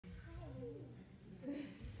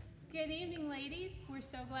Good evening, ladies. We're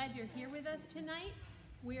so glad you're here with us tonight.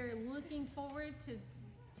 We're looking forward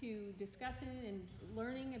to discussing and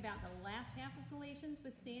learning about the last half of Galatians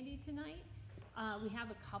with Sandy tonight. We have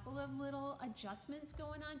a couple of little adjustments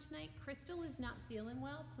going on tonight. Crystal is not feeling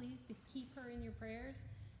well. Please keep her in your prayers.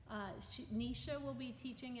 Nisha will be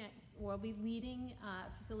leading,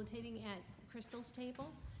 facilitating at Crystal's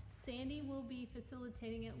table. Sandy will be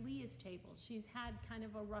facilitating at Leah's table. She's had kind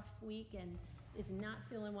of a rough week and is not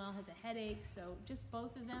feeling well, has a headache, so just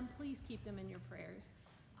both of them, please keep them in your prayers.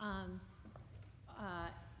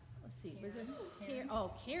 Let's see,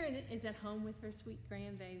 Karen is at home with her sweet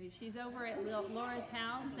grandbaby. She's over at Laura's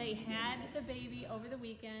house. They had the baby over the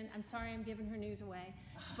weekend. I'm sorry I'm giving her news away,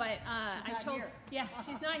 but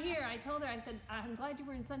she's not here. I told her, I said, I'm glad you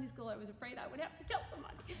were in Sunday school. I was afraid I would have to tell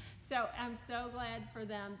someone. So I'm so glad for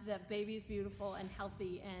them. The baby is beautiful and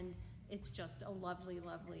healthy, and it's just a lovely,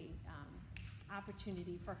 lovely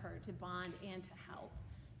opportunity for her to bond and to help.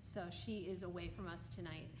 So she is away from us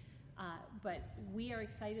tonight. But we are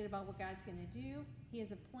excited about what God's going to do. He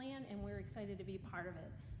has a plan, and we're excited to be part of it.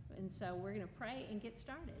 And so we're going to pray and get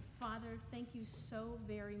started. Father, thank you so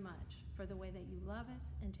very much for the way that you love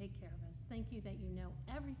us and take care of us. Thank you that you know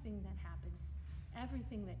everything that happens,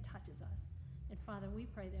 everything that touches us. And Father, we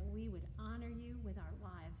pray that we would honor you with our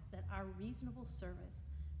lives, that our reasonable service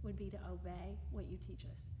would be to obey what you teach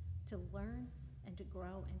us, to learn and to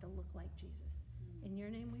grow and to look like Jesus. In your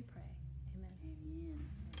name we pray. Amen. Amen.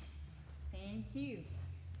 Thank you.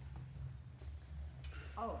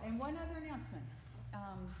 Oh, and one other announcement.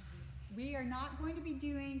 We are not going to be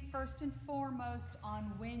doing First and Foremost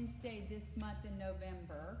on Wednesday this month in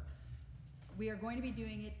November. We are going to be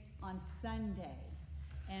doing it on Sunday.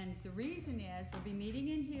 And the reason is we'll be meeting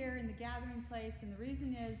in here in the gathering place, and the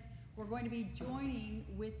reason is we're going to be joining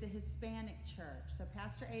with the Hispanic church. So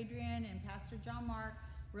Pastor Adrian and Pastor John Mark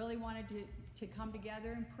really wanted to come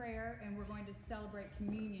together in prayer, and we're going to celebrate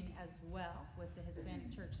communion as well with the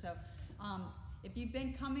Hispanic church. So if you've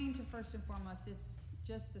been coming to First and Foremost, it's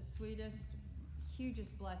just the sweetest,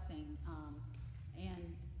 hugest blessing.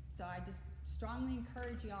 And so I just strongly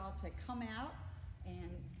encourage y'all to come out and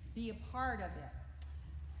be a part of it.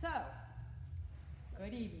 So,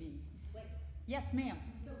 good evening. Wait. Yes, ma'am.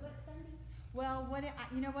 So what Sunday? Well,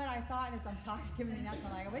 you know what I thought as I'm talking, giving the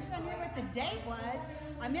announcement, like, I wish I knew what the date was.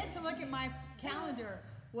 I meant to look at my calendar.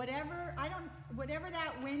 Whatever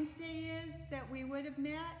that Wednesday is that we would have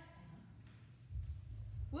met,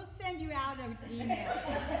 we'll send you out an email.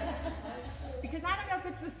 Because I don't know if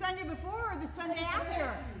it's the Sunday before or the Sunday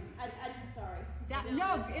after. I'm sorry. That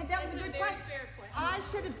was a good question. I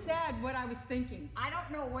should have said what I was thinking. I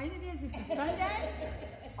don't know when it is. It's a Sunday,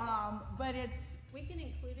 but it's... We can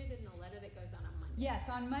include it in the letter that goes on Monday. Yes,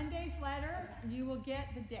 on Monday's letter, you will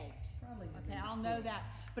get the date. Probably. Okay, I'll know that.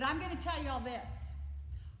 But I'm going to tell you all this.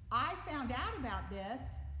 I found out about this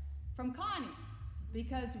from Connie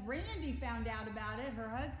because Randy found out about it, her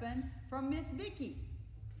husband, from Miss Vicky.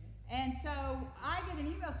 And so I get an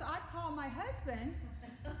email, so I call my husband.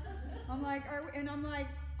 I'm like,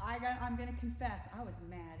 I'm going to confess, I was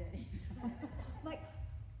mad at him. Like,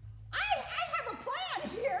 I have a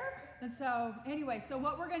plan here. And so, anyway, so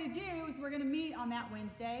what we're going to do is we're going to meet on that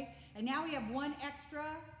Wednesday. And now we have one extra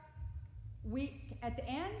week at the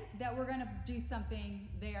end that we're going to do something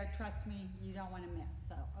there. Trust me, you don't want to miss.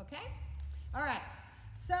 So, okay? All right.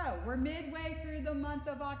 So, we're midway through the month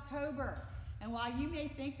of October. And while you may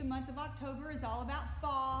think the month of October is all about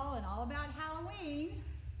fall and all about Halloween,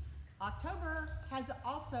 October has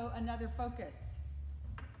also another focus.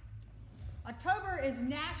 October is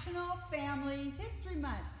National Family History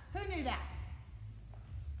Month. Who knew that?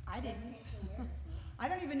 I didn't. I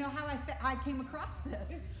don't even know how I came across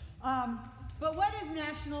this. But what is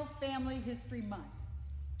National Family History Month?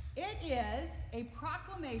 It is a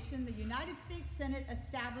proclamation the United States Senate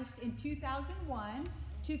established in 2001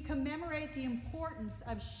 to commemorate the importance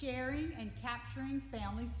of sharing and capturing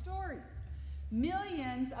family stories.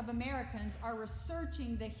 Millions of Americans are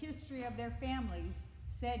researching the history of their families,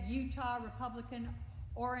 said Utah Republican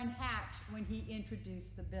Orrin Hatch when he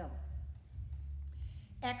introduced the bill.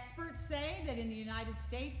 Experts say that in the United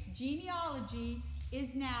States, genealogy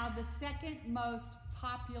is now the second most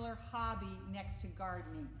popular hobby next to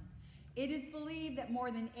gardening. It is believed that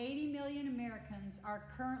more than 80 million Americans are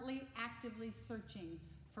currently actively searching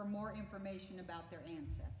for more information about their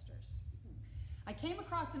ancestors. I came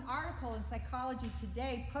across an article in Psychology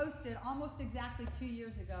Today posted almost exactly 2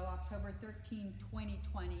 years ago, October 13,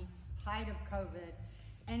 2020, height of COVID,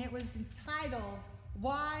 and it was entitled,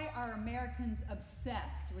 "Why Are Americans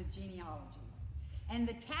Obsessed with Genealogy?" And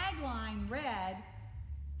the tagline read,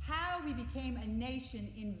 "How how we became a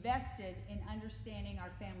nation invested in understanding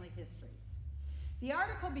our family histories. The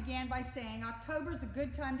article began by saying October is a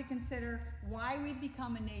good time to consider why we've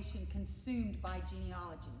become a nation consumed by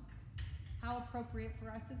genealogy. How appropriate for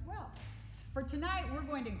us as well. For tonight, we're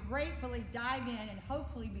going to gratefully dive in and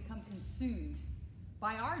hopefully become consumed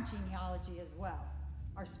by our genealogy as well,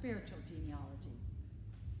 our spiritual genealogy.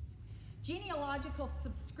 Genealogical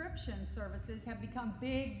subscription services have become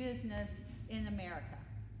big business in America.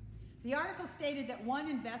 The article stated that one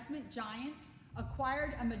investment giant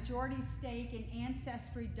acquired a majority stake in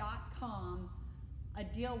Ancestry.com, a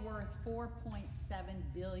deal worth $4.7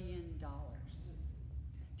 billion.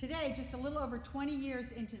 Today, just a little over 20 years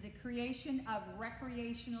into the creation of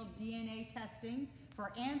recreational DNA testing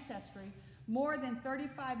for Ancestry, more than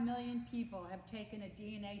 35 million people have taken a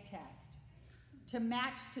DNA test to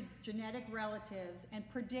match to genetic relatives and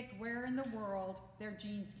predict where in the world their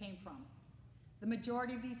genes came from. The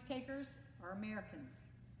majority of these takers are Americans.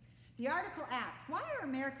 The article asks, why are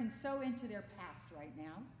Americans so into their past right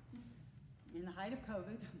now, in the height of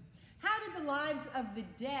COVID? How did the lives of the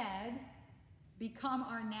dead become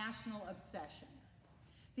our national obsession?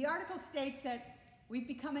 The article states that we've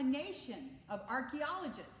become a nation of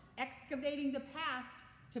archaeologists excavating the past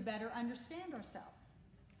to better understand ourselves.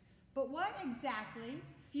 But what exactly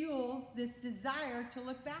fuels this desire to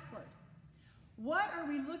look backward? What are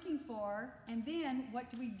we looking for, and then what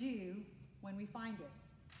do we do when we find it?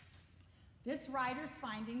 This writer's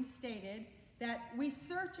findings stated that we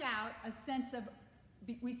search out of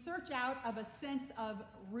a sense of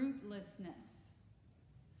rootlessness.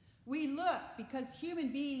 We look because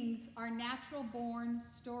human beings are natural-born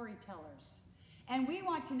storytellers, and we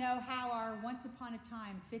want to know how our once upon a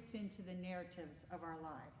time fits into the narratives of our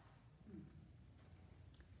lives.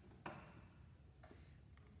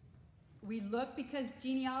 We look because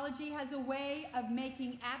genealogy has a way of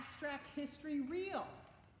making abstract history real.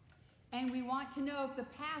 And we want to know if the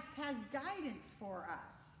past has guidance for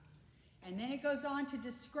us. And then it goes on to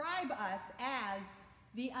describe us as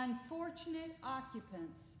the unfortunate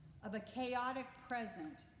occupants of a chaotic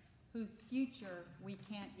present whose future we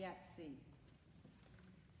can't yet see.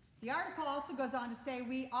 The article also goes on to say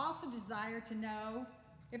we also desire to know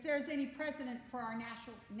if there's any precedent for our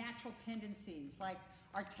natural tendencies, like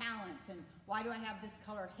our talents, and why do I have this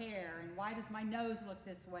color hair, and why does my nose look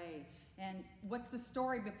this way, and what's the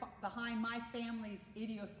story behind my family's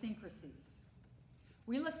idiosyncrasies.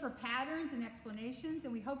 We look for patterns and explanations,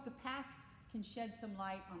 and we hope the past can shed some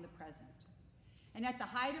light on the present. And at the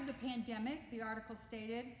height of the pandemic, the article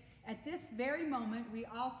stated, at this very moment, we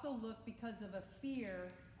also look because of a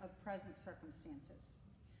fear of present circumstances.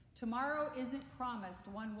 Tomorrow isn't promised,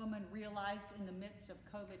 one woman realized in the midst of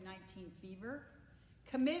COVID-19 fever,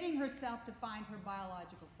 committing herself to find her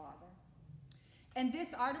biological father. And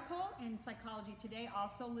this article in Psychology Today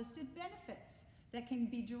also listed benefits that can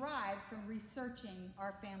be derived from researching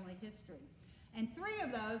our family history. And 3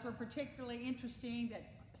 of those were particularly interesting that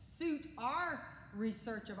suit our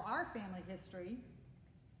research of our family history.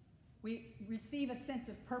 We receive a sense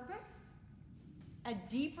of purpose, a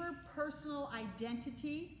deeper personal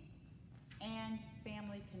identity, and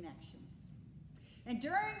family connections. And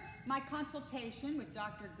during my consultation with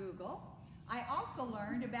Dr. Google, I also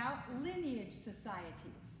learned about lineage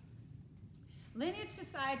societies. Lineage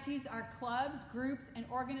societies are clubs, groups, and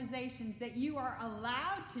organizations that you are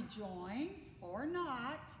allowed to join, or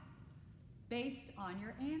not, based on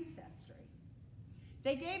your ancestry.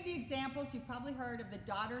 They gave the examples you've probably heard of the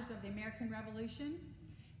Daughters of the American Revolution.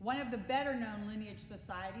 One of the better-known lineage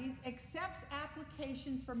societies accepts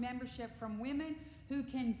applications for membership from women who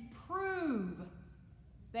can prove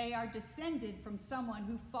they are descended from someone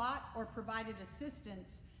who fought or provided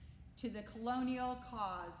assistance to the colonial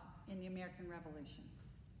cause in the American Revolution.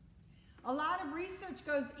 A lot of research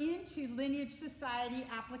goes into lineage society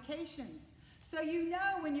applications. So you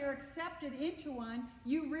know when you're accepted into one,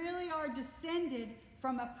 you really are descended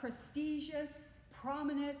from a prestigious,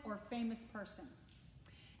 prominent, or famous person.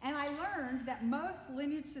 And I learned that most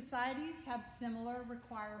lineage societies have similar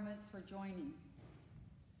requirements for joining.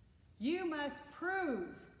 You must prove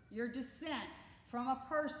your descent from a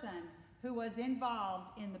person who was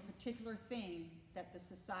involved in the particular thing that the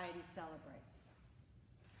society celebrates.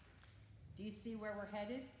 Do you see where we're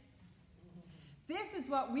headed? This is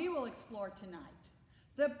what we will explore tonight.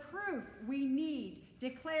 The proof we need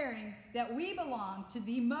declaring that we belong to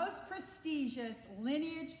the most prestigious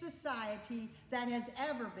lineage society that has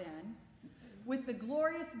ever been, with the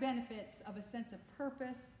glorious benefits of a sense of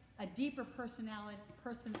purpose, a deeper personal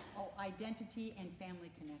identity, and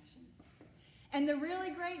family connections. And the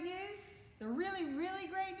really great news,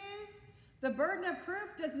 The burden of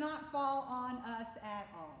proof does not fall on us at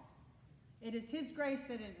all. It is His grace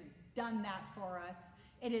that has done that for us.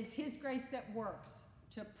 It is His grace that works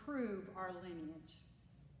to prove our lineage.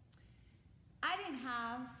 I didn't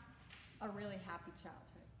have a really happy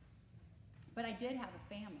childhood, but I did have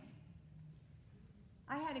a family.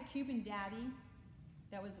 I had a Cuban daddy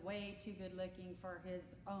that was way too good looking for his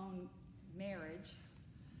own marriage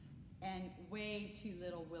and way too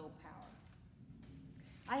little willpower.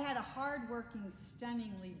 I had a hard-working,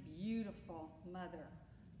 stunningly beautiful mother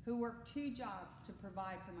who worked 2 jobs to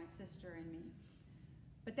provide for my sister and me.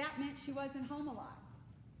 But that meant she wasn't home a lot.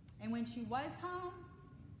 And when she was home,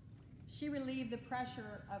 she relieved the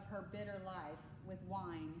pressure of her bitter life with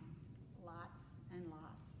wine, lots and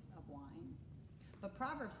lots of wine. But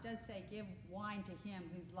Proverbs does say, give wine to him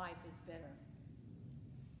whose life is bitter.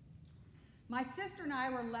 My sister and I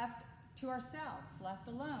were left to ourselves, left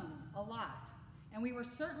alone a lot. And we were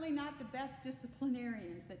certainly not the best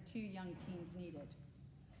disciplinarians that 2 young teens needed.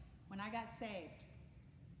 When I got saved,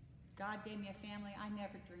 God gave me a family I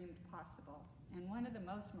never dreamed possible. And one of the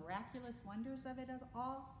most miraculous wonders of it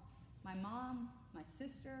all, my mom, my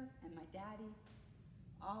sister, and my daddy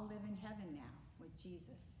all live in heaven now with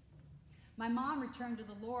Jesus. My mom returned to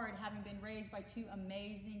the Lord, having been raised by 2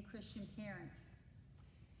 amazing Christian parents.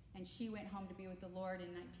 And she went home to be with the Lord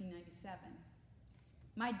in 1997.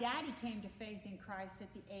 My daddy came to faith in Christ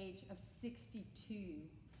at the age of 62,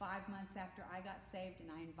 5 months after I got saved,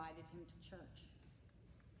 and I invited him to church.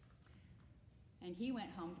 And he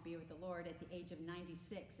went home to be with the Lord at the age of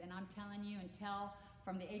 96. And I'm telling you, until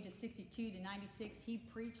from the age of 62 to 96, he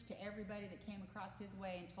preached to everybody that came across his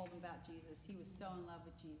way and told them about Jesus. He was so in love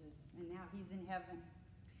with Jesus, and now he's in heaven.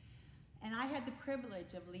 And I had the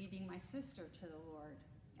privilege of leading my sister to the Lord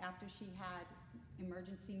after she had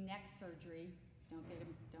emergency neck surgery.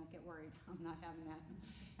 Don't get worried, I'm not having that.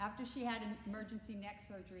 After she had an emergency neck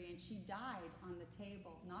surgery and she died on the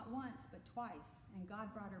table, not once, but twice, and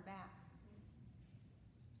God brought her back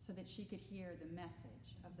so that she could hear the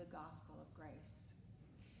message of the gospel of grace.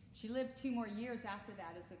 She lived 2 more years after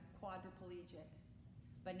that as a quadriplegic,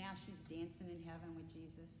 but now she's dancing in heaven with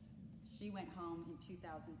Jesus. She went home in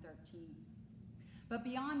 2013. But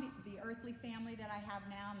beyond the earthly family that I have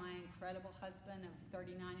now, my incredible husband of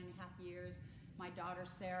 39 and a half years, my daughter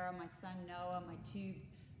Sarah, my son Noah,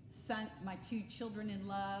 my 2 children in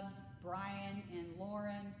love, Brian and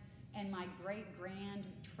Lauren, and my great-grand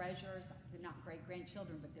treasures. They're not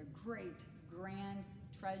great-grandchildren, but they're great-grand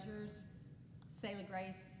treasures, Selah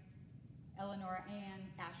Grace, Eleanor Ann,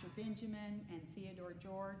 Asher Benjamin, and Theodore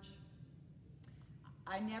George.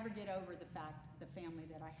 I never get over the family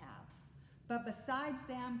that I have. But besides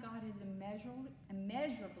them, God has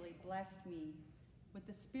immeasurably blessed me with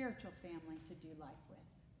a spiritual family to do life with.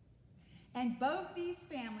 And both these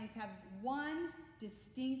families have one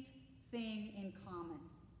distinct thing in common.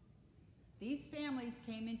 These families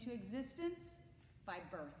came into existence by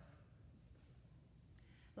birth.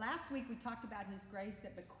 Last week we talked about His grace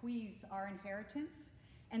that bequeaths our inheritance.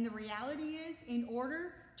 And the reality is, in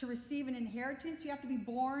order to receive an inheritance, you have to be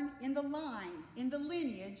born in the line, in the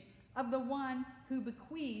lineage of the one who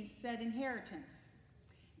bequeaths that inheritance.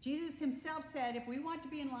 Jesus himself said, if we want to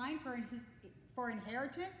be in line for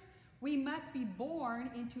inheritance, we must be born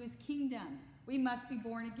into his kingdom. We must be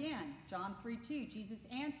born again. John 3:2, Jesus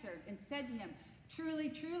answered and said to him, truly,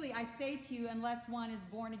 truly, I say to you, unless one is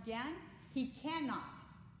born again, he cannot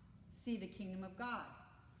see the kingdom of God.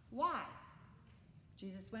 Why?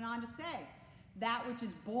 Jesus went on to say, that which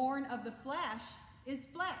is born of the flesh is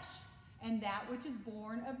flesh, and that which is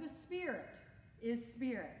born of the Spirit is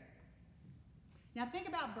spirit. Now think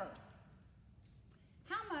about birth.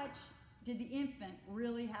 How much did the infant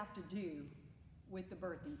really have to do with the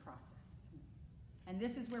birthing process? And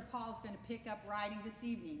this is where Paul's going to pick up writing this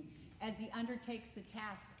evening as he undertakes the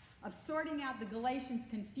task of sorting out the Galatians'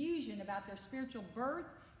 confusion about their spiritual birth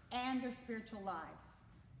and their spiritual lives.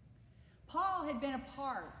 Paul had been a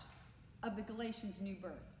part of the Galatians' new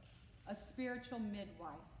birth, a spiritual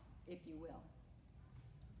midwife, if you will.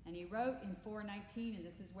 And he wrote in 4:19, and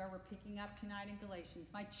this is where we're picking up tonight in Galatians,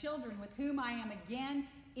 my children, with whom I am again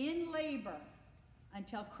in labor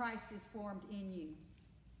until Christ is formed in you.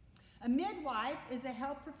 A midwife is a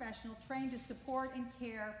health professional trained to support and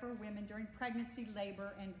care for women during pregnancy,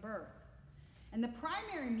 labor, and birth. And the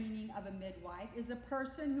primary meaning of a midwife is a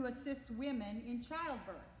person who assists women in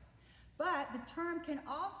childbirth. But the term can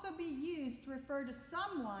also be used to refer to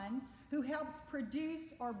someone who helps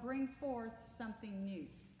produce or bring forth something new.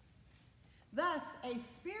 Thus, a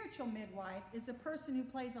spiritual midwife is a person who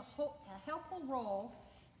plays a helpful role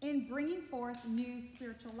in bringing forth new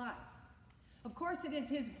spiritual life. Of course, it is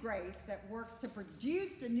His grace that works to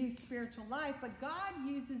produce the new spiritual life, but God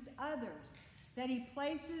uses others that He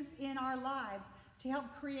places in our lives to help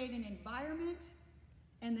create an environment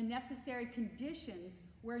and the necessary conditions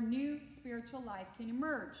where new spiritual life can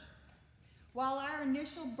emerge. While our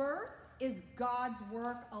initial birth is God's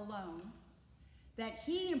work alone, that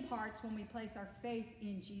He imparts when we place our faith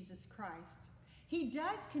in Jesus Christ, He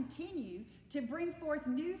does continue to bring forth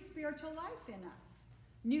new spiritual life in us.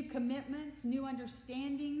 New commitments, new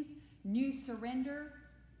understandings, new surrender.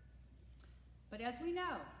 But as we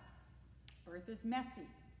know, birth is messy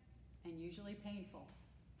and usually painful,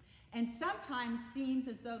 and sometimes seems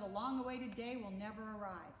as though the long-awaited day will never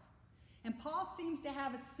arrive. And Paul seems to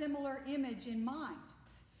have a similar image in mind,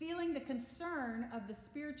 feeling the concern of the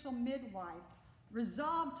spiritual midwife,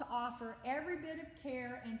 resolved to offer every bit of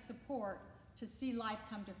care and support to see life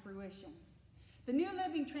come to fruition. The New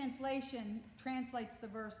Living Translation translates the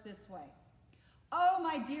verse this way: "Oh,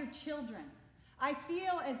 my dear children, I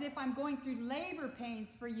feel as if I'm going through labor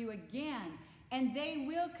pains for you again, and they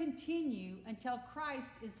will continue until Christ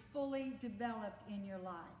is fully developed in your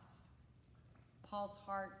lives." Paul's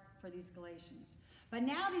heart for these Galatians. But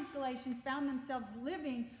now these Galatians found themselves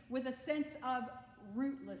living with a sense of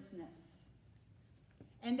rootlessness.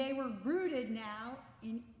 And they were rooted now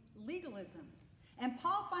in legalism. And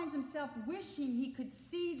Paul finds himself wishing he could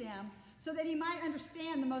see them so that he might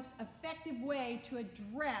understand the most effective way to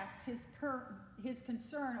address his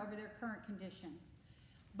concern over their current condition.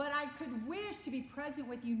 "But I could wish to be present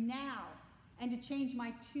with you now and to change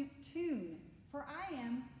my tune, for I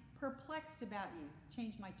am perplexed about you."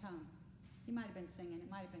 Change my tone. He might have been singing.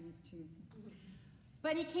 It might have been his tune.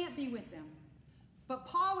 But he can't be with them. But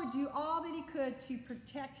Paul would do all that he could to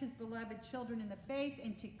protect his beloved children in the faith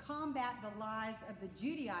and to combat the lies of the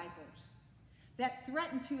Judaizers that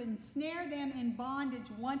threatened to ensnare them in bondage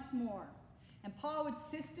once more. And Paul would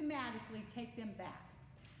systematically take them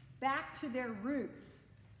back to their roots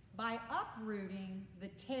by uprooting the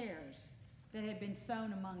tares that had been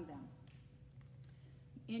sown among them.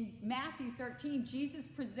 In Matthew 13, Jesus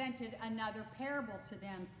presented another parable to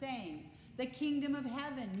them, saying, "The kingdom of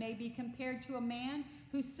heaven may be compared to a man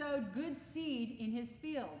who sowed good seed in his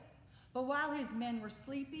field. But while his men were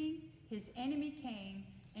sleeping, his enemy came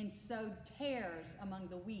and sowed tares among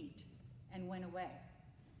the wheat and went away."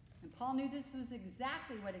 And Paul knew this was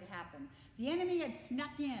exactly what had happened. The enemy had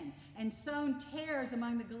snuck in and sown tares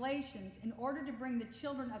among the Galatians in order to bring the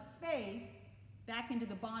children of faith back into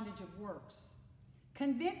the bondage of works,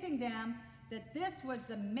 convincing them that this was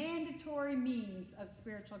the mandatory means of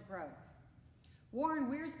spiritual growth. Warren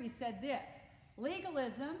Wiersbe said this: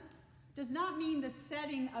 "Legalism does not mean the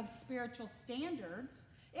setting of spiritual standards.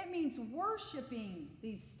 It means worshiping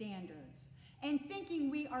these standards and thinking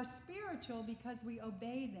we are spiritual because we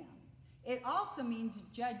obey them. It also means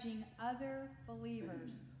judging other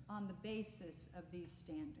believers on the basis of these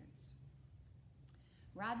standards.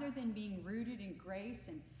 Rather than being rooted in grace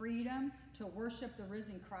and freedom to worship the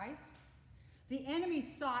risen Christ, the enemy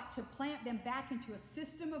sought to plant them back into a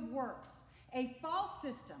system of works, a false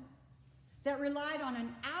system that relied on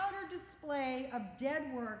an outer display of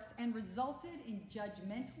dead works and resulted in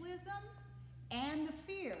judgmentalism and the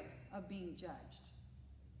fear of being judged.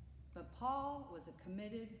 But Paul was a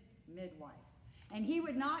committed midwife, and he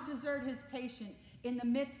would not desert his patient in the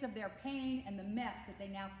midst of their pain and the mess that they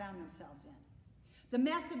now found themselves in. The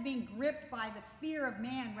mess of being gripped by the fear of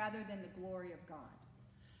man rather than the glory of God.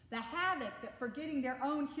 The havoc that forgetting their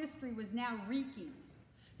own history was now wreaking.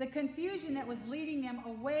 The confusion that was leading them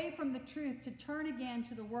away from the truth to turn again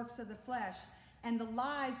to the works of the flesh, and the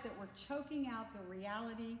lies that were choking out the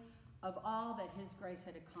reality of all that his grace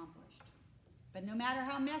had accomplished. But no matter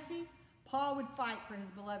how messy, Paul would fight for his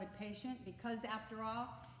beloved patient because, after all,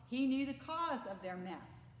 he knew the cause of their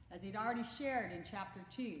mess, as he'd already shared in chapter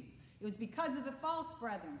 2. It was because of the false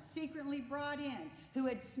brethren, secretly brought in, who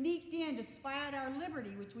had sneaked in to spy out our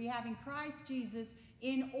liberty, which we have in Christ Jesus,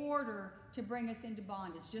 in order to bring us into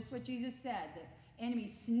bondage. Just what Jesus said, the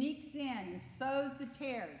enemy sneaks in and sows the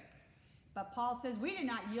tares. But Paul says, we did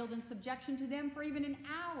not yield in subjection to them for even an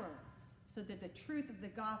hour, so that the truth of the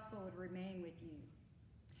gospel would remain with you.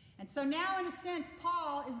 And so now, in a sense,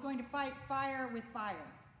 Paul is going to fight fire with fire.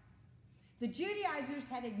 The Judaizers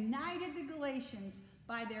had ignited the Galatians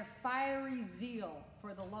by their fiery zeal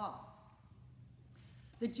for the law.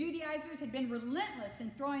 The Judaizers had been relentless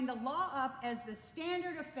in throwing the law up as the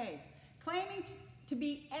standard of faith, claiming to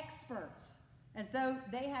be experts, as though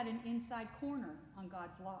they had an inside corner on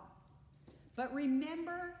God's law. But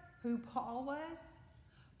remember who Paul was?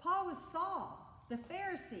 Paul was Saul, the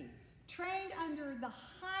Pharisee, trained under the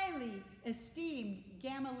highly esteemed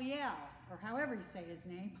Gamaliel, or however you say his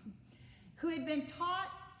name, who had been taught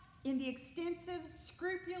in the extensive,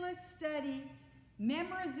 scrupulous study,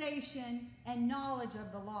 memorization, and knowledge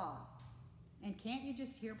of the law. And can't you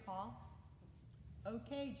just hear Paul?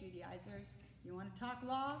 Okay, Judaizers, you want to talk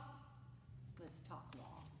law? Let's talk law.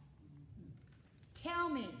 Tell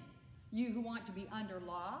me, you who want to be under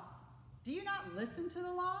law, do you not listen to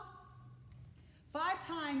the law? 5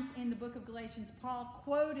 times in the book of Galatians, Paul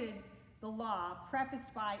quoted the law,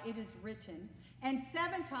 prefaced by "it is written," and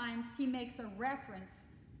 7 times he makes a reference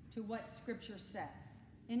to what Scripture says.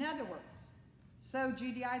 In other words, so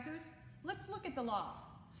Judaizers, let's look at the law,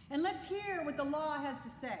 and let's hear what the law has to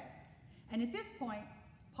say. And at this point,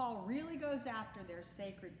 Paul really goes after their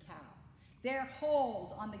sacred cow, their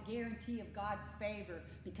hold on the guarantee of God's favor,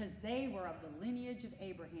 because they were of the lineage of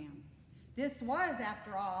Abraham. This was,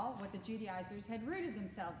 after all, what the Judaizers had rooted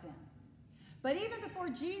themselves in. But even before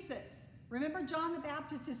Jesus, remember John the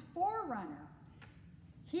Baptist, his forerunner,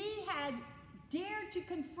 he had dared to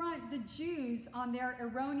confront the Jews on their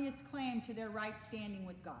erroneous claim to their right standing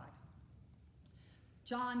with God.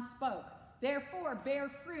 John spoke, "Therefore bear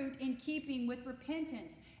fruit in keeping with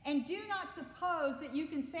repentance, and do not suppose that you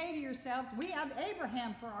can say to yourselves, 'We have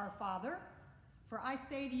Abraham for our father.' For I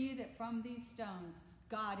say to you that from these stones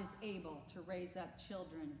God is able to raise up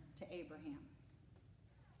children to Abraham."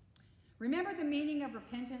 Remember the meaning of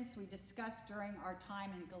repentance we discussed during our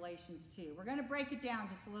time in Galatians 2. We're going to break it down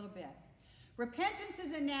just a little bit. Repentance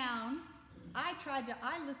is a noun. I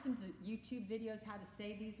listened to YouTube videos how to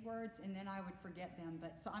say these words, and then I would forget them,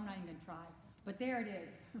 so I'm not even going to try. But there it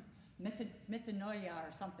is, metanoia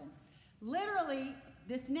or something. Literally,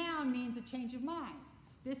 this noun means a change of mind.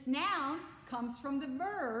 This noun comes from the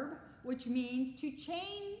verb, which means to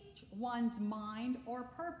change one's mind or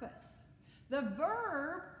purpose. The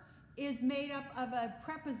verb is made up of a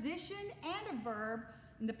preposition and a verb,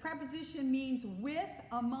 and the preposition means with,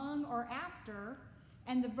 among, or after,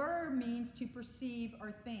 and the verb means to perceive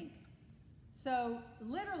or think. So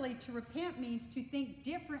literally, to repent means to think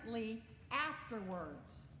differently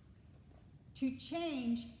afterwards, to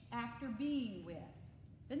change after being with.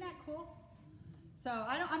 Isn't that cool? So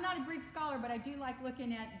I'm not a Greek scholar, but I do like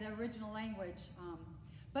looking at the original language.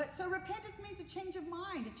 So repentance means a change of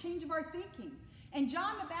mind, a change of our thinking. And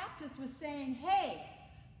John the Baptist was saying, hey,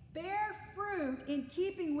 bear fruit in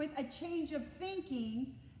keeping with a change of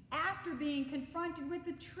thinking after being confronted with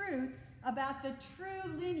the truth about the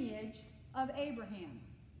true lineage of Abraham.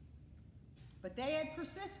 But they had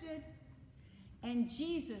persisted, and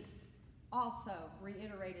Jesus also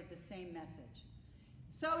reiterated the same message.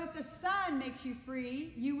 So if the Son makes you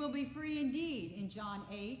free, you will be free indeed, in John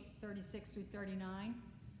 8:36-39.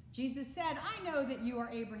 Jesus said, "I know that you are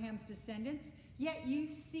Abraham's descendants, yet you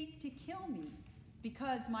seek to kill me,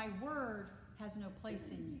 because my word has no place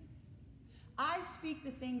in you. I speak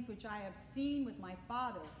the things which I have seen with my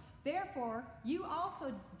Father. Therefore, you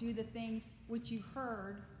also do the things which you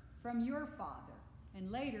heard from your father."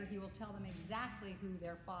 And later he will tell them exactly who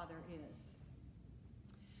their father is.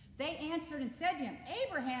 They answered and said to him,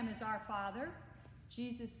 "Abraham is our father."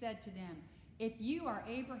 Jesus said to them, "If you are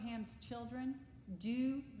Abraham's children,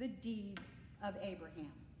 do the deeds of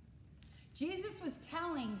Abraham." Jesus was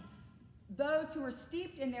telling those who were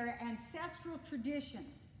steeped in their ancestral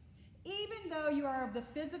traditions, even though you are of the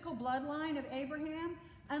physical bloodline of Abraham,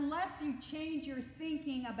 unless you change your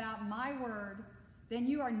thinking about my word, then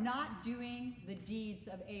you are not doing the deeds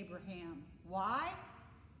of Abraham. Why?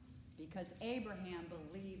 Because Abraham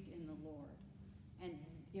believed in the Lord, and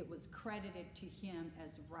it was credited to him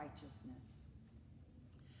as righteousness.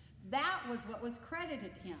 That was what was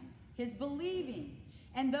credited him, his believing.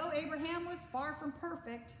 And though Abraham was far from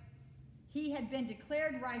perfect, he had been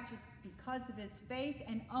declared righteous because of his faith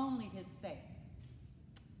and only his faith.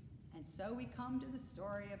 And so we come to the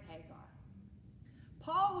story of Hagar.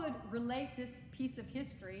 Paul would relate this piece of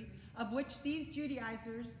history, of which these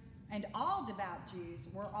Judaizers and all devout Jews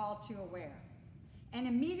were all too aware. And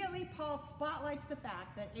immediately Paul spotlights the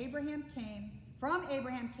fact that from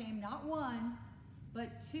Abraham came not one,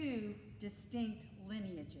 but 2 distinct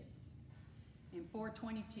lineages. In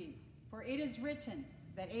 4:22, "For it is written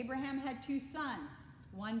that Abraham had 2 sons,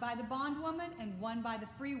 one by the bondwoman and one by the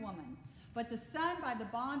free woman. But the son by the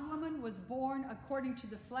bondwoman was born according to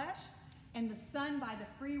the flesh, and the son by the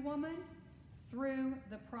free woman through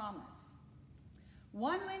the promise.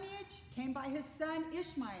 One lineage came by his son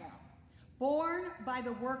Ishmael, born by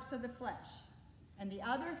the works of the flesh, and the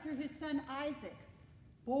other through his son Isaac,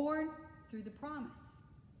 born through the promise."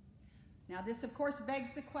 Now this, of course,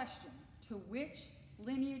 begs the question, to which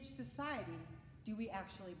lineage society do we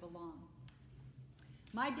actually belong?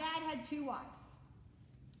 My dad had 2 wives.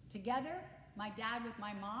 Together, my dad with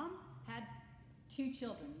my mom had 2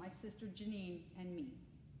 children, my sister Janine and me.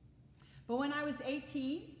 But when I was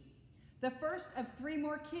 18, the first of 3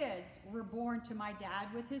 more kids were born to my dad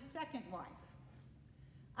with his second wife.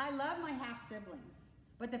 I love my half-siblings,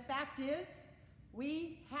 but the fact is,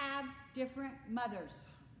 we have different mothers,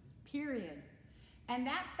 period. And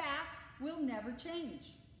that fact will never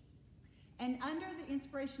change. And under the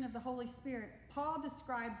inspiration of the Holy Spirit, Paul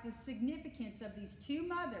describes the significance of these 2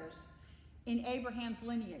 mothers in Abraham's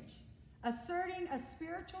lineage, asserting a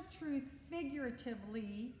spiritual truth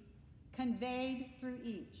figuratively conveyed through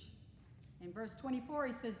each. In verse 24,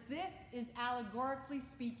 he says, "This is allegorically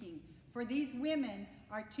speaking, for these women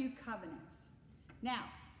are 2 covenants." Now,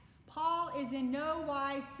 Paul is in no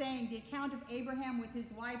wise saying the account of Abraham with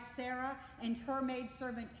his wife Sarah and her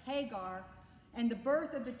maidservant Hagar and the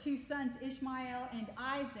birth of the 2 sons Ishmael and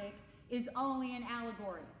Isaac is only an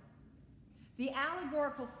allegory. The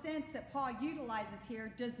allegorical sense that Paul utilizes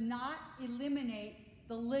here does not eliminate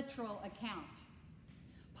the literal account.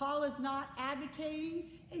 Paul is not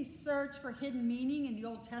advocating a search for hidden meaning in the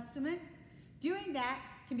Old Testament. Doing that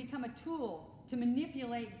can become a tool to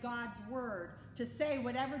manipulate God's word to say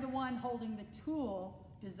whatever the one holding the tool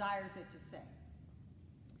desires it to say.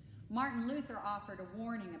 Martin Luther offered a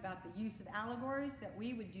warning about the use of allegories that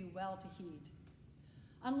we would do well to heed.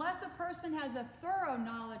 Unless a person has a thorough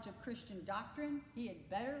knowledge of Christian doctrine, he had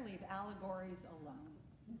better leave allegories alone.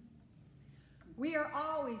 We are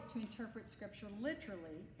always to interpret Scripture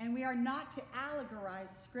literally, and we are not to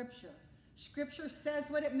allegorize Scripture. Scripture says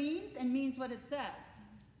what it means and means what it says.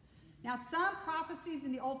 Now, some prophecies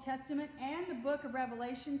in the Old Testament and the book of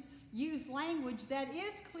Revelations use language that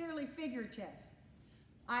is clearly figurative.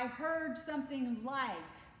 I heard something like,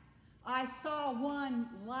 I saw one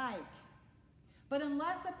like. But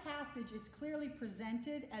unless a passage is clearly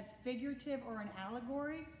presented as figurative or an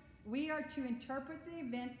allegory, we are to interpret the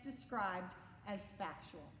events described as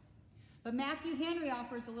factual. But Matthew Henry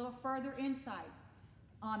offers a little further insight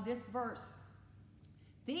on this verse.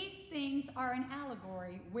 These things are an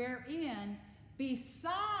allegory wherein,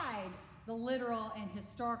 beside the literal and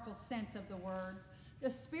historical sense of the words,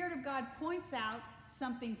 the Spirit of God points out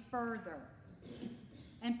something further.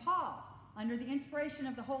 And Paul, under the inspiration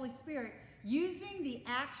of the Holy Spirit, using the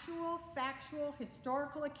actual, factual,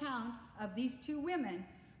 historical account of these 2 women,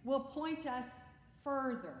 will point us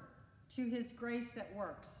further to his grace that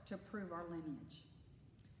works to prove our lineage.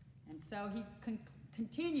 And so he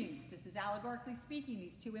continues, this is allegorically speaking,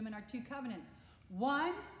 these 2 women are 2 covenants.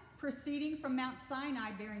 One proceeding from Mount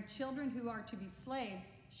Sinai, bearing children who are to be slaves,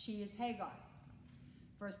 she is Hagar.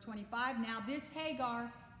 Verse 25, now this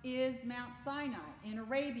Hagar is Mount Sinai in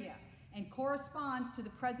Arabia and corresponds to the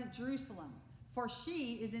present Jerusalem, for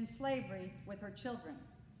she is in slavery with her children.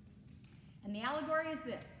 And the allegory is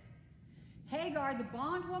this. Hagar, the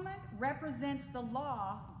bondwoman, represents the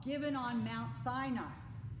law given on Mount Sinai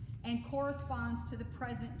and corresponds to the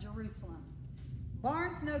present Jerusalem.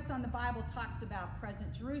 Barnes' notes on the Bible talks about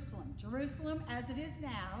present Jerusalem. Jerusalem as it is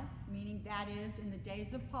now, meaning that is in the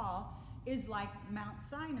days of Paul, is like Mount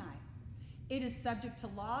Sinai. It is subject to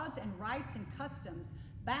laws and rites and customs,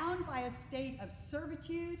 bound by a state of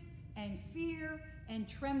servitude and fear and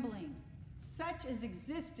trembling, such as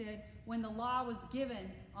existed when the law was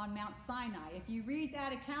given on Mount Sinai. If you read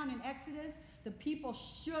that account in Exodus, the people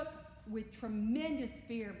shook with tremendous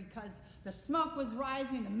fear because the smoke was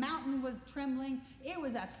rising, the mountain was trembling. It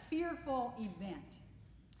was a fearful event.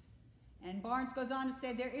 And Barnes goes on to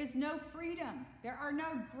say, there is no freedom. There are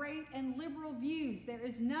no great and liberal views. There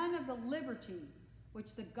is none of the liberty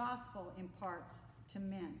which the gospel imparts to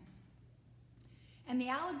men. And the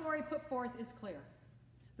allegory put forth is clear.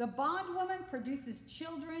 The bondwoman produces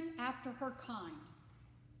children after her kind.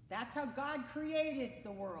 That's how God created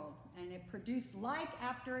the world, and it produced like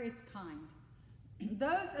after its kind.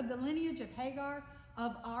 Those of the lineage of Hagar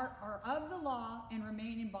are of the law and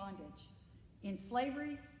remain in bondage, in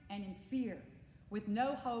slavery and in fear, with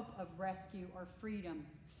no hope of rescue or freedom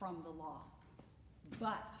from the law.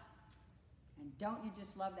 But, and don't you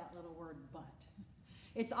just love that little word, but?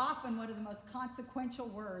 It's often one of the most consequential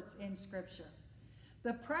words in Scripture.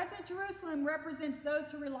 The present Jerusalem represents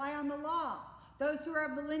those who rely on the law, those who are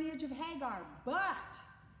of the lineage of Hagar, but,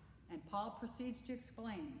 and Paul proceeds to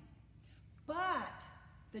explain, but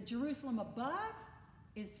the Jerusalem above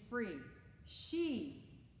is free. She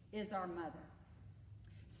is our mother.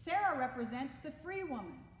 Sarah represents the free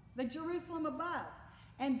woman, the Jerusalem above,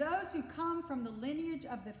 and those who come from the lineage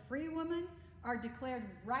of the free woman are declared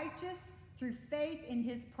righteous through faith in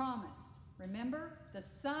his promise. Remember, the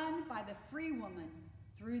Son by the free woman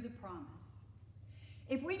through the promise.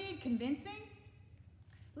 If we need convincing,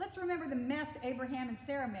 Let's remember the mess Abraham and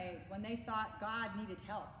Sarah made when they thought God needed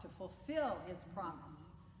help to fulfill his promise.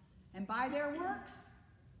 And by their works,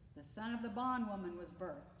 the son of the bondwoman was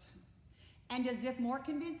birthed. And as if more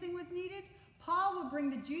convincing was needed, Paul will bring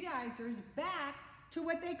the Judaizers back to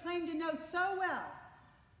what they claim to know so well,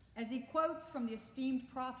 as he quotes from the esteemed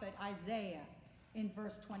prophet Isaiah in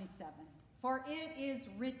verse 27. For it is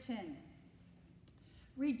written,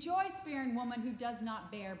 "Rejoice, barren woman who does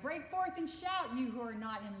not bear. Break forth and shout, you who are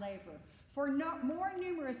not in labor. For more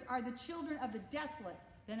numerous are the children of the desolate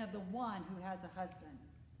than of the one who has a husband."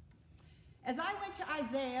 As I went to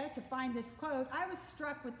Isaiah to find this quote, I was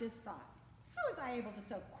struck with this thought. How was I able to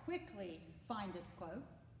so quickly find this quote?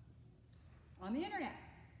 On the internet.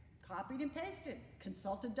 Copied and pasted.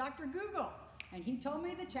 Consulted Dr. Google. And he told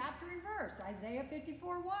me the chapter and verse, Isaiah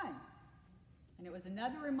 54:1. And it was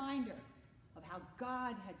another reminder of how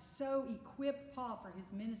God had so equipped Paul for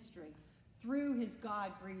his ministry through his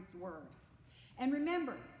God-breathed word. And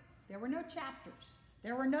remember, there were no chapters.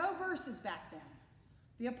 There were no verses back then.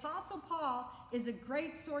 The Apostle Paul is a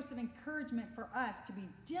great source of encouragement for us to be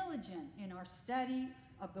diligent in our study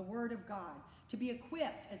of the Word of God, to be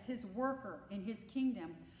equipped as his worker in his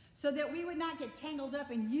kingdom, so that we would not get tangled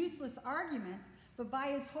up in useless arguments, but by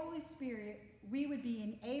his Holy Spirit, we would be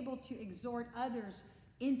enabled to exhort others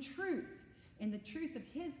in truth, in the truth of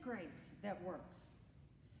his grace that works.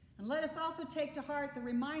 And let us also take to heart the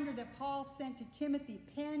reminder that Paul sent to Timothy,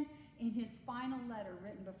 penned in his final letter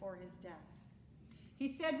written before his death.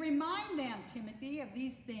 He said, "Remind them, Timothy, of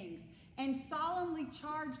these things, and solemnly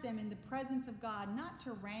charge them in the presence of God not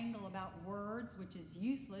to wrangle about words, which is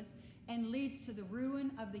useless and leads to the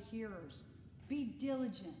ruin of the hearers. Be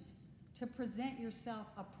diligent to present yourself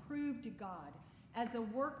approved to God as a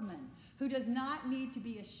workman who does not need to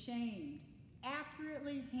be ashamed,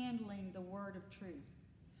 accurately handling the word of truth.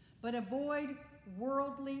 But avoid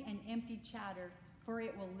worldly and empty chatter, for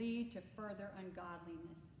it will lead to further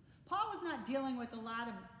ungodliness." Paul was not dealing with a lot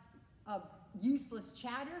of useless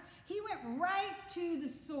chatter. He went right to the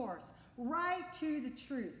source, right to the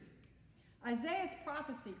truth. Isaiah's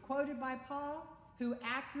prophecy, quoted by Paul, who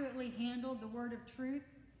accurately handled the word of truth,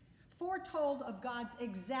 foretold of God's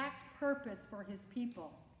exact purpose for his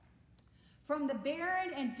people. From the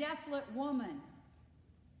barren and desolate woman,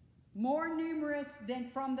 more numerous than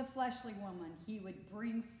from the fleshly woman, he would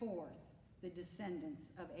bring forth the descendants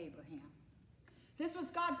of Abraham. This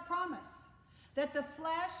was God's promise, that the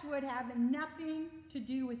flesh would have nothing to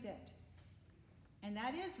do with it. And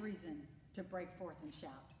that is reason to break forth and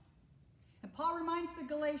shout. And Paul reminds the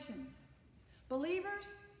Galatians, "Believers,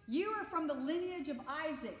 you are from the lineage of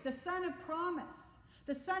Isaac, the son of promise,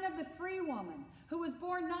 the son of the free woman, who was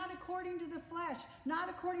born not according to the flesh, not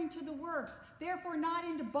according to the works, therefore not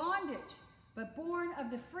into bondage, but born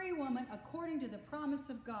of the free woman according to the promise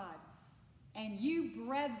of God. And you,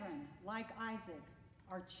 brethren, like Isaac,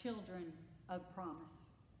 are children of promise."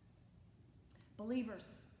 Believers,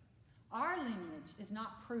 our lineage is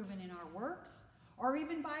not proven in our works or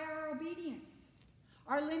even by our obedience.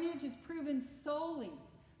 Our lineage is proven solely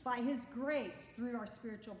by his grace through our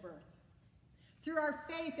spiritual birth. Through our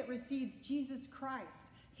faith that receives Jesus Christ,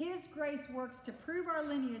 his grace works to prove our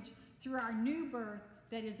lineage through our new birth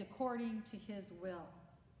that is according to his will.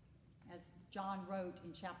 As John wrote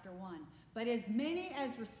in chapter 1, "But as many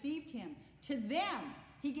as received him, to them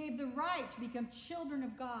he gave the right to become children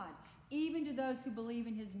of God, even to those who believe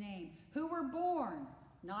in his name, who were born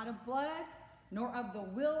not of blood, nor of the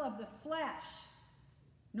will of the flesh,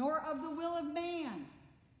 nor of the will of man,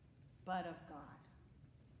 but of God."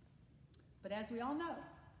 But as we all know,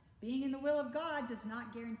 being in the will of God does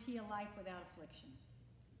not guarantee a life without affliction.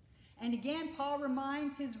 And again, Paul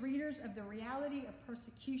reminds his readers of the reality of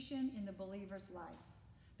persecution in the believer's life.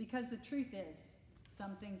 Because the truth is,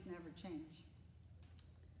 some things never change.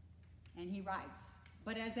 And he writes,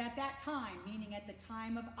 "But as at that time," meaning at the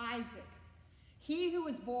time of Isaac, "he who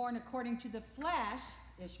was born according to the flesh,"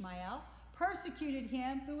 Ishmael, "persecuted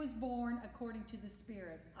him who was born according to the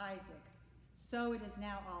Spirit," Isaac. So it is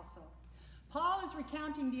now also. Paul is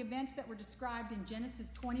recounting the events that were described in Genesis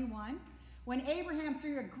 21, when Abraham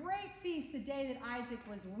threw a great feast the day that Isaac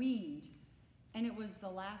was weaned, and it was the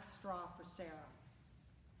last straw for Sarah.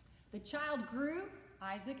 The child grew,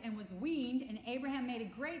 Isaac, and was weaned, and Abraham made a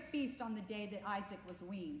great feast on the day that Isaac was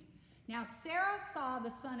weaned. Now Sarah saw the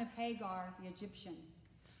son of Hagar, the Egyptian,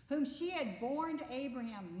 whom she had borne to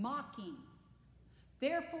Abraham, mocking.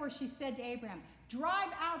 Therefore she said to Abraham,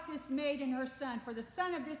 "Drive out this maid and her son, for the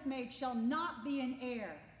son of this maid shall not be an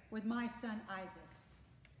heir with my son Isaac."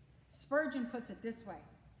 Spurgeon puts it this way: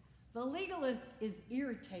 "The legalist is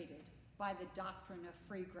irritated by the doctrine of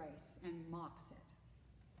free grace and mocks it.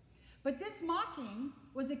 But this mocking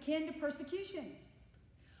was akin to persecution.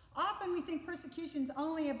 Often we think persecution's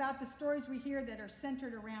only about the stories we hear that are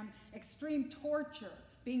centered around extreme torture,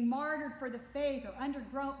 being martyred for the faith, or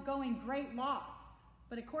undergoing great loss.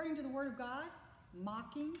 But according to the Word of God,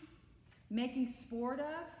 mocking, making sport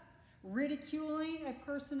of, ridiculing a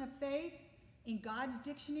person of faith in God's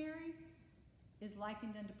dictionary is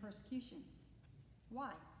likened unto persecution.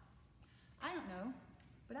 Why? I don't know,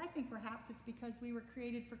 but I think perhaps it's because we were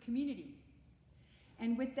created for community.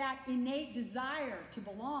 And with that innate desire to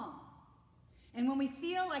belong. And when we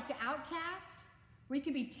feel like the outcast, we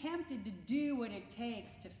can be tempted to do what it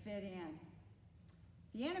takes to fit in.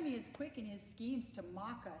 The enemy is quick in his schemes to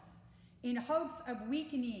mock us in hopes of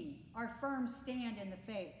weakening our firm stand in the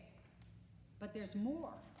faith. But there's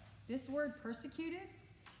more. This word persecuted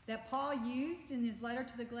that Paul used in his letter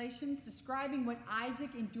to the Galatians, describing what Isaac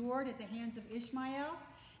endured at the hands of Ishmael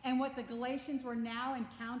and what the Galatians were now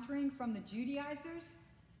encountering from the Judaizers,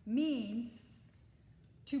 means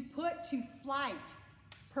to put to flight,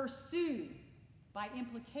 pursue, by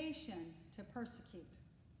implication, to persecute.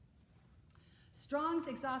 Strong's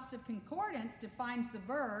Exhaustive Concordance defines the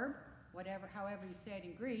verb, however you say it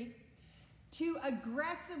in Greek, to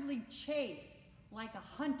aggressively chase like a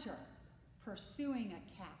hunter pursuing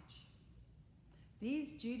a catch.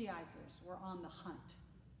 These Judaizers were on the hunt.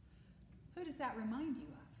 Who does that remind you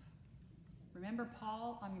of? Remember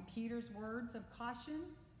Peter's words of caution?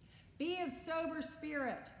 Be of sober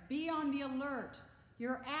spirit. Be on the alert.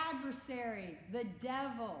 Your adversary, the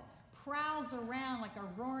devil, prowls around like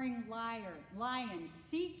a roaring lion,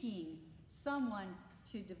 seeking someone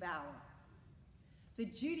to devour. The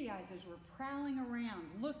Judaizers were prowling around,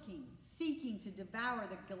 looking, seeking to devour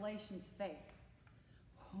the Galatians' faith.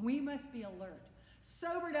 We must be alert,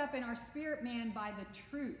 sobered up in our spirit man by the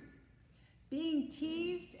truth. Being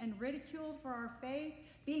teased and ridiculed for our faith,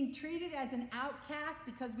 being treated as an outcast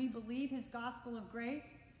because we believe his gospel of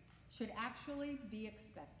grace, should actually be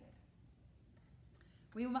expected.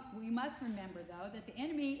 We must remember, though, that the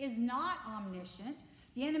enemy is not omniscient.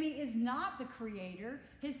 The enemy is not the creator.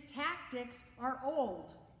 His tactics are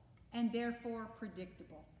old and therefore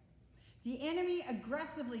predictable. The enemy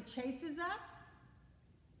aggressively chases us.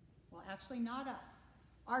 Well, actually not us.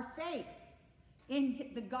 Our faith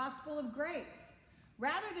in the gospel of grace.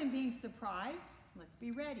 Rather than being surprised, let's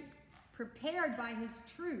be ready, prepared by his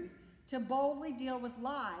truth to boldly deal with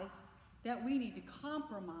lies that we need to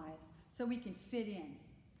compromise so we can fit in,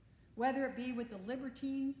 whether it be with the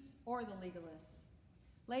libertines or the legalists.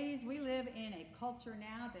 Ladies, we live in a culture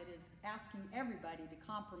now that is asking everybody to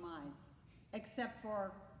compromise, except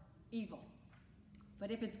for evil.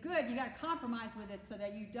 But if it's good, you got to compromise with it so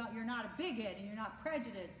that you're not a bigot and you're not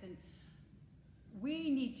prejudiced. And we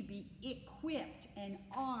need to be equipped and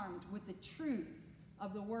armed with the truth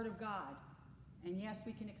of the Word of God. And yes,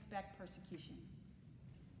 we can expect persecution.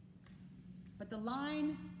 But the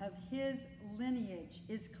line of his lineage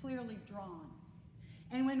is clearly drawn.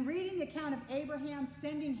 And when reading the account of Abraham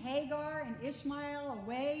sending Hagar and Ishmael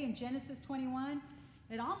away in Genesis 21,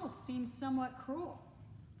 it almost seems somewhat cruel.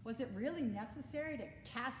 Was it really necessary to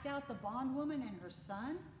cast out the bondwoman and her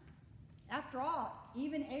son? After all,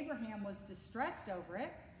 even Abraham was distressed over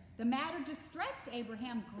it. The matter distressed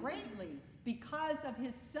Abraham greatly because of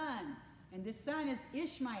his son, and this son is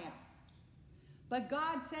Ishmael. But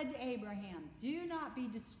God said to Abraham, do not be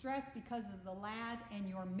distressed because of the lad and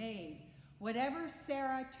your maid. Whatever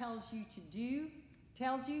Sarah tells you to do,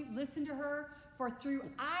 listen to her, for through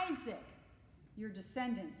Isaac your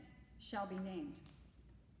descendants shall be named.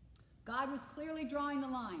 God was clearly drawing the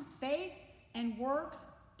line. Faith and works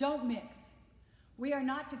don't mix. We are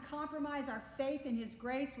not to compromise our faith in his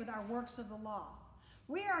grace with our works of the law.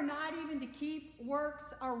 We are not even to keep works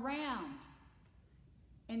around.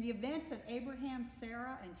 And the events of Abraham,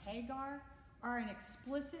 Sarah, and Hagar are an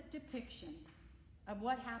explicit depiction of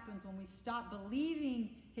what happens when we stop believing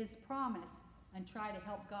his promise and try to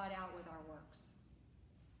help God out with our works.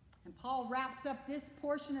 And Paul wraps up this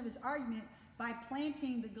portion of his argument by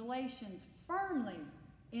planting the Galatians firmly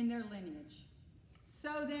in their lineage.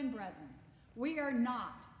 So then, brethren, we are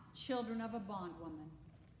not children of a bondwoman,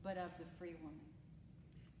 but of the free woman.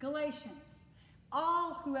 Galatians,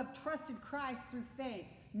 all who have trusted Christ through faith,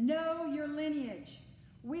 know your lineage.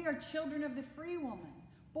 We are children of the free woman,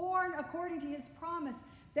 born according to his promise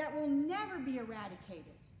that will never be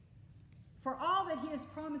eradicated. For all that he has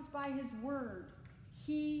promised by his word,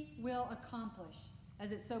 he will accomplish.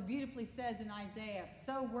 As it so beautifully says in Isaiah,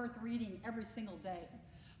 so worth reading every single day.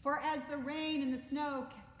 For as the rain and the snow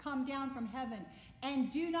come down from heaven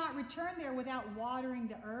and do not return there without watering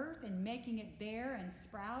the earth and making it bear and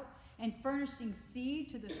sprout and furnishing seed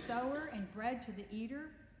to the sower and bread to the eater,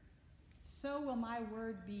 so will my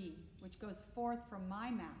word be, which goes forth from my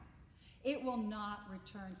mouth. It will not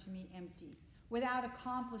return to me empty, without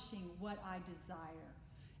accomplishing what I desire,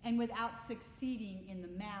 and without succeeding in the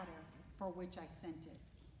matter for which I sent it.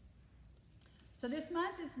 So this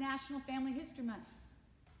month is National Family History Month,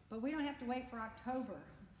 but we don't have to wait for October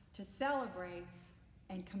to celebrate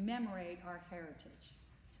and commemorate our heritage.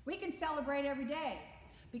 We can celebrate every day,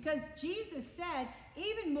 because Jesus said,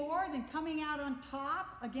 even more than coming out on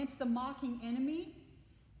top against the mocking enemy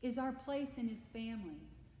is our place in his family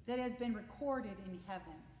that has been recorded in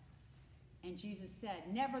heaven. And Jesus said,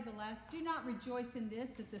 nevertheless, do not rejoice in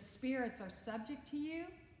this, that the spirits are subject to you,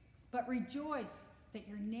 but rejoice that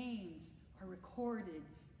your names are recorded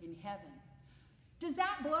in heaven. Does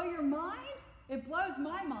that blow your mind? It blows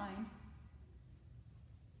my mind.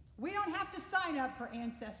 We don't have to sign up for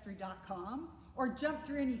Ancestry.com or jump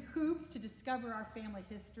through any hoops to discover our family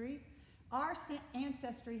history. Our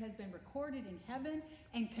ancestry has been recorded in heaven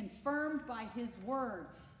and confirmed by his word.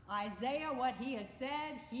 Isaiah, what he has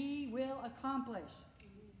said, he will accomplish.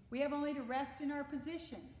 We have only to rest in our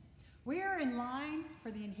position. We are in line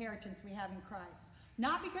for the inheritance we have in Christ,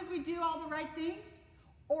 not because we do all the right things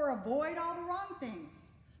or avoid all the wrong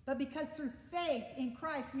things, but because through faith in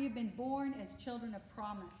Christ we have been born as children of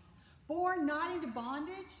promise, born not into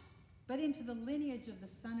bondage, but into the lineage of the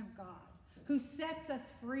Son of God, who sets us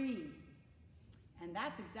free. And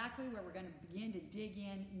that's exactly where we're going to begin to dig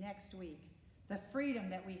in next week, the freedom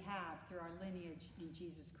that we have through our lineage in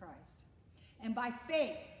Jesus Christ. And by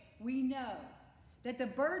faith, we know that the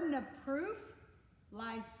burden of proof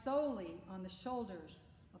lies solely on the shoulders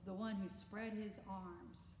of the one who spread his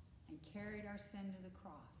arms and carried our sin to the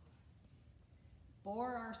cross,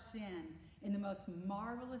 bore our sin in the most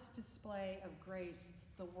marvelous display of grace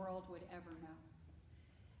the world would ever know.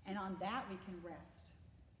 And on that we can rest,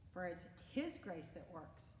 for it's his grace that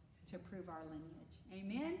works to prove our lineage.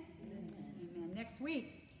 Amen? Amen. Amen. Next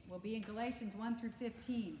week, we'll be in Galatians 1 through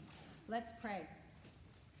 15. Let's pray.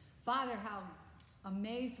 Father, how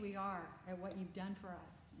amazed we are at what you've done for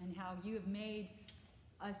us and how you have made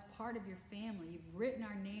us part of your family. You've written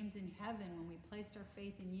our names in heaven when we placed our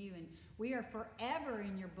faith in you, and we are forever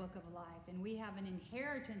in your book of life, and we have an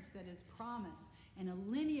inheritance that is promised and a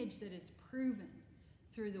lineage that is proven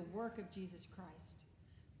through the work of Jesus Christ.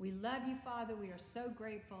 We love you, Father. We are so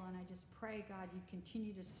grateful, and I just pray, God, you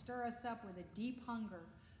continue to stir us up with a deep hunger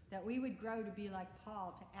that we would grow to be like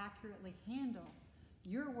Paul, to accurately handle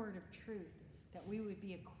your word of truth, that we would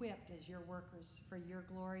be equipped as your workers for your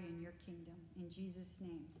glory and your kingdom. In Jesus'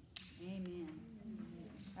 name, amen.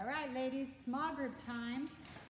 All right, ladies, small group time.